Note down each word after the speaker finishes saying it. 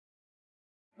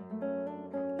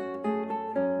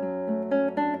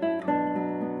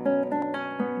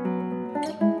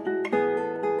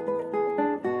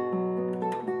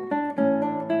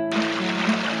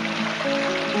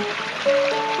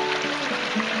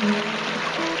Welcome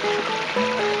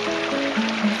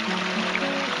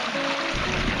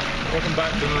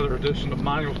back to another edition of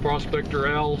Mining with Prospector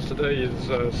Al. Today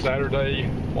is Saturday,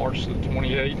 March the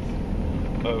 28th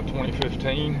of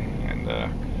 2015,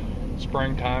 and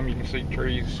springtime. You can see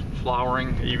trees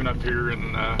flowering even up here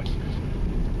in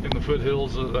the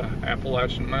foothills of the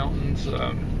Appalachian Mountains.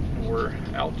 We're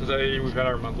out today. We've had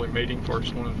our monthly meeting,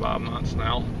 first one in 5 months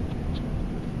now,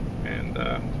 and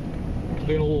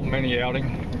doing a little mini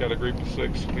outing. We got a group of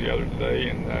 6 together today,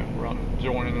 and we're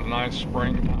enjoying the nice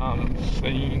springtime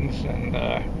scenes. And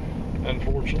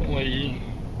unfortunately,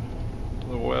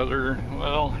 the weather,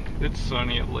 well, it's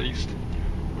sunny at least.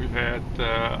 We've had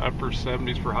upper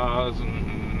 70s for highs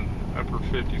and upper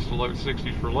 50s to low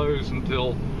 60s for lows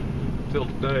until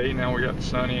today. Now we got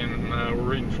sunny, and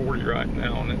we're reading 40 right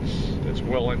now, and it's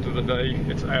well into the day.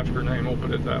 It's afternoon, we'll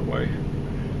put it that way.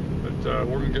 But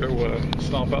we're gonna go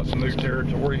stomp out some new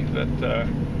territory that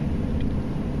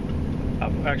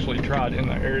I've actually tried in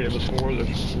the area before.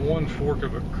 There's one fork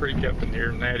of a creek up in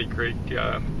here, Natty Creek,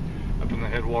 up in the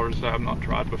headwaters that I've not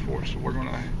tried before. So we're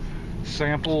gonna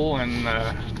sample and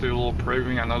do a little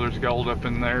proving. I know there's gold up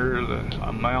in there, the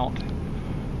amount,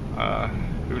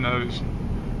 who knows.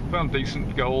 Found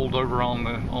decent gold over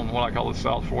on what I call the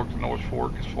South Fork, the North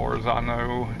Fork, as far as I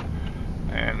know.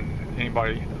 And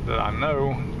anybody that I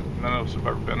know, none of us have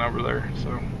ever been over there.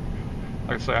 So,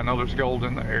 like I say, I know there's gold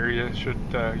in the area.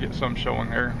 Should get some showing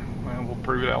there. And we'll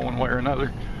prove it out one way or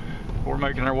another. We're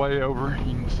making our way over.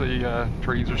 You can see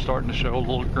trees are starting to show a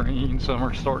little green. Some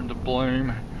are starting to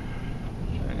bloom.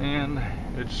 And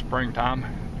it's springtime.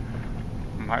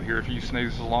 I might hear a few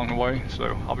sneezes along the way.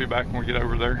 So I'll be back when we get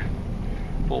over there.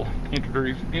 We'll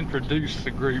introduce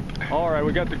the group. All right,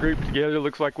 we got the group together.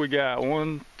 Looks like we got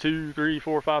 1, 2, 3,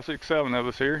 4, 5, 6, 7 of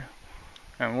us here.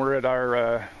 And we're at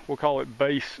our, we'll call it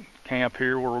base camp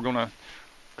here, where we're gonna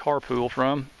carpool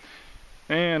from.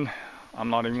 And I'm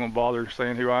not even gonna bother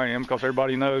saying who I am, because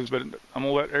everybody knows, but I'm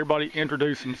gonna let everybody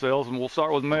introduce themselves, and we'll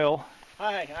start with Mel.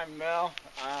 Hi, I'm Mel.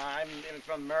 I'm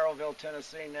from Merrillville,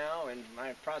 Tennessee now, and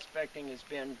my prospecting has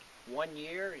been 1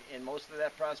 year, and most of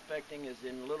that prospecting is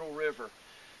in Little River.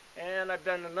 And I've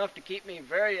done enough to keep me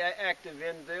very active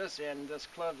in this, and this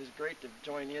club is great to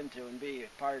join into and be a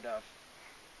part of.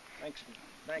 Thanks.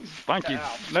 Thank you.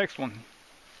 Al. Next one.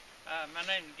 My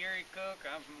name is Gary Cook.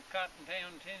 I'm from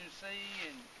Cottontown, Tennessee,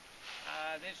 and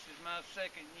this is my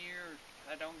 2nd year.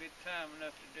 I don't get time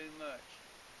enough to do much.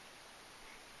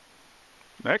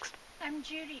 Next. I'm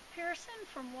Judy Pearson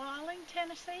from Walling,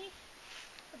 Tennessee.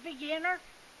 A beginner,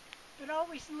 but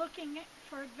always looking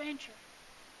for adventure.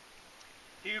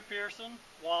 Hugh Pearson,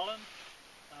 Wallen,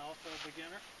 also a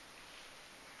beginner.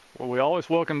 Well, we always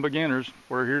welcome beginners.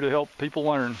 We're here to help people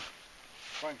learn.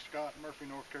 Frank Scott, Murphy,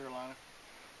 North Carolina.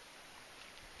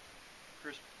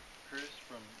 Chris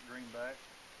from Greenback.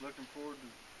 Looking forward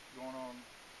to going on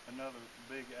another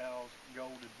Big Al's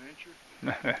Gold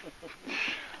adventure.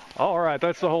 All right,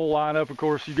 that's the whole lineup. Of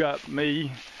course, you got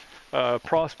me,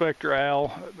 Prospector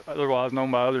Al, otherwise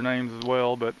known by other names as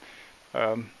well. But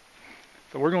so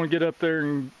we're going to get up there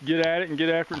and get at it and get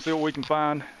after it and see what we can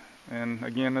find. And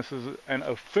again, this is an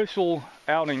official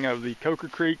outing of the Coker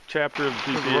Creek chapter of the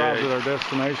GPA. We've arrived at our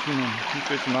destination, and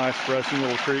it's a nice, rushing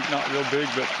little creek. Not real big,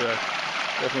 but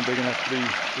definitely big enough to be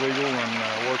legal and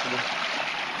workable.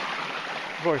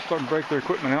 They're already starting to break their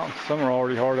equipment out. Some are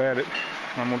already hard at it.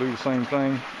 I'm going to do the same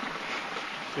thing.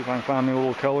 See if I can find me a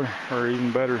little color, or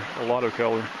even better, a lot of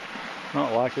color.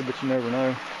 Not likely, but you never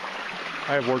know.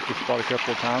 I have worked this spot a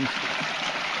couple of times,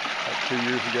 like 2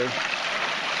 years ago.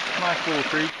 Nice little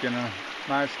creek and a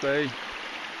nice day.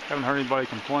 Haven't heard anybody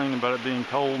complain about it being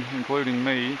cold, including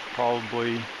me.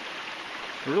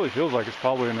 It really feels like it's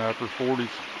probably in the upper 40s.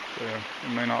 So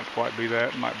it may not quite be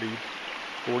that. It might be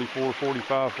 44,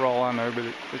 45 for all I know, but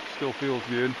it still feels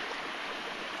good.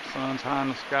 Sun's high in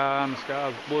the sky, and the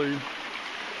sky's blue.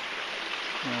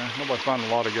 Nobody's finding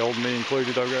a lot of gold, me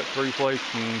included. I've got 3 flakes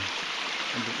and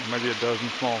maybe a dozen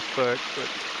small specks, but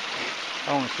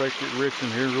I don't expect to get rich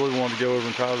in here. Really wanted to go over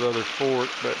and try the other fork,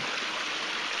 but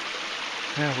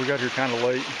yeah, we got here kind of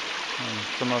late. And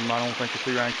some of them I don't think are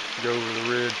too anxious to go over the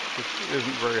ridge, which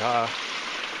isn't very high.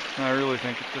 And I really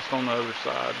think it's just on the other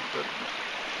side, but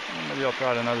maybe I'll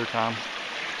try it another time.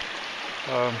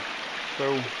 So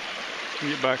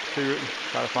we'll get back to it,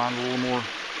 try to find a little more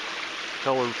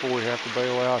color before we have to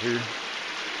bail out here.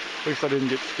 At least I didn't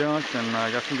get skunked, and I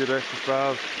got some good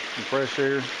exercise, some fresh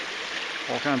air,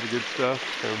 all kinds of good stuff.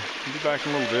 So we'll be back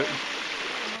in a little bit.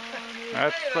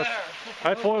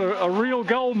 That's what a real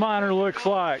gold miner looks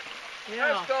like.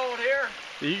 Yeah. There's gold here.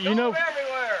 You know,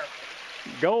 everywhere.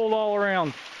 Gold all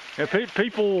around. Yeah,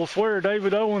 people will swear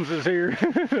David Owens is here.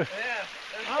 Yeah, there's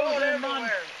gold everywhere.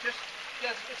 Just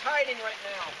it's hiding right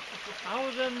now. I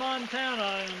was in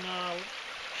Montana and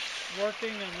working,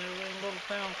 and they were in a little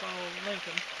town called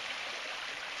Lincoln.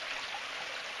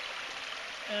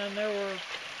 And there were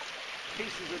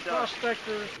Pieces of dust.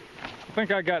 prospectors. I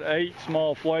think I got 8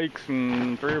 small flakes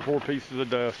and 3 or 4 pieces of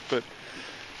dust, but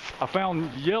I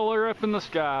found yellow up in the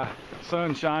sky,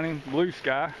 sun shining, blue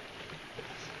sky.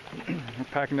 We're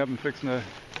packing up and fixing to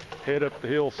head up the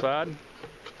hillside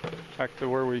back to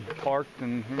where we parked,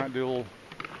 and we might do a little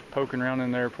poking around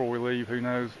in there before we leave, who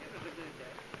knows.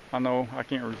 I know I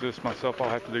can't resist myself, I'll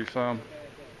have to do some.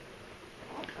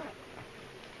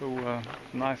 So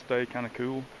nice day, kind of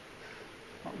cool.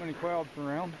 Not many clouds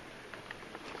around.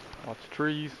 Lots of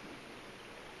trees.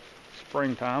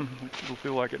 Springtime. It'll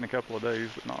feel like it in a couple of days,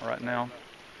 but not right now.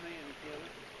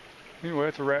 Anyway,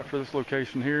 that's a wrap for this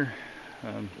location here.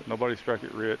 Nobody struck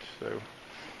it rich, so.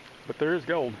 But there is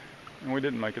gold, and we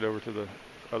didn't make it over to the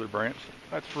other branch.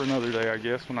 That's for another day, I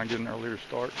guess, when I get an earlier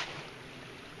start.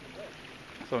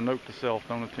 So note to self,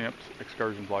 don't attempt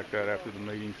excursions like that after the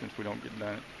meeting, since we don't get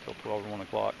done until 12 or 1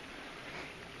 o'clock.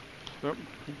 So,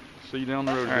 see you down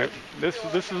the road. Right. This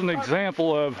is an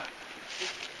example of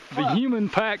the human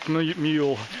packed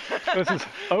mule. This is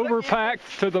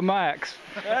overpacked to the max.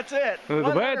 That's it. The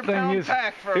bad thing is,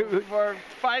 pack for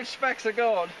 5 specks of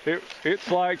gold.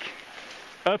 It's like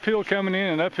uphill coming in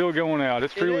and uphill going out.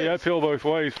 It's truly uphill both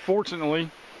ways. Fortunately,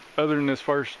 other than this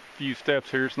first few steps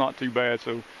here, it's not too bad.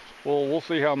 So we'll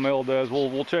see how Mel does.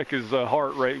 We'll check his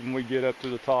heart rate when we get up to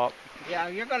the top. Yeah,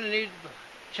 you're going to need to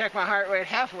check my heart rate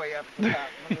halfway up to the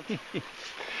top.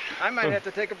 I might have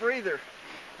to take a breather.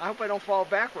 I hope I don't fall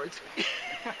backwards.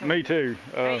 Me too.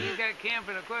 Hey, you got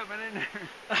camping equipment in there?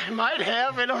 I might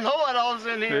have. I don't know what all's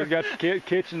in here. We've got the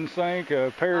kitchen sink,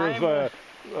 a pair of an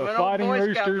fighting old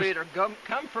Boy Scout roosters. leader.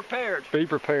 Come prepared. Be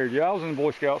prepared. Yeah, I was in the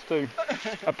Boy Scouts too.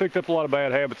 I picked up a lot of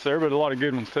bad habits there, but a lot of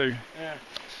good ones too. Yeah.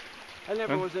 I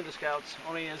never was into Scouts,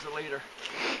 only as a leader.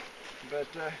 But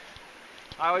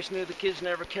I always knew the kids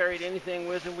never carried anything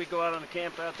with them. We'd go out on a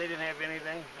camp out, they didn't have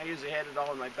anything. I usually had it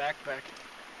all in my backpack.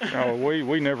 No,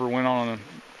 we never went on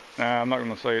I'm not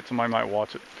going to say it, somebody might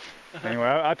watch it. Anyway,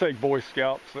 I take Boy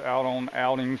Scouts out on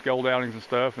outings, gold outings and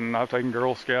stuff, and I've taken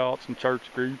Girl Scouts and church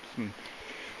groups, and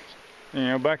you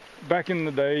know, back in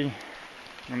the day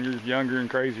when you're younger and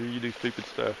crazier, you do stupid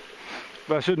stuff.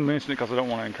 But I shouldn't mention it because I don't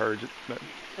want to encourage it. But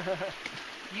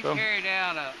You carried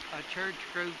out a church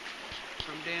group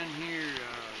from down here,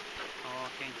 I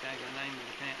can't think of the name of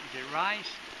the town. Is it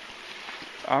Rice?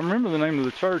 I remember the name of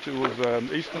the church. It was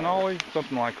Easton Ollie,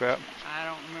 something like that. I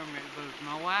don't remember. It was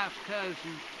my wife's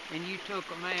cousin, and you took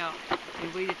them out,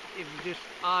 and it was just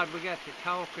odd. We got to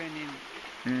talking,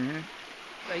 and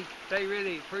they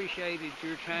really appreciated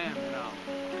your time and all.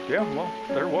 Yeah, well,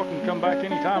 they're welcome to come back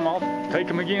anytime. I'll take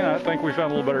them again. I think we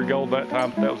found a little better gold that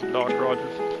time, but that was at Doc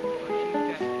Rogers.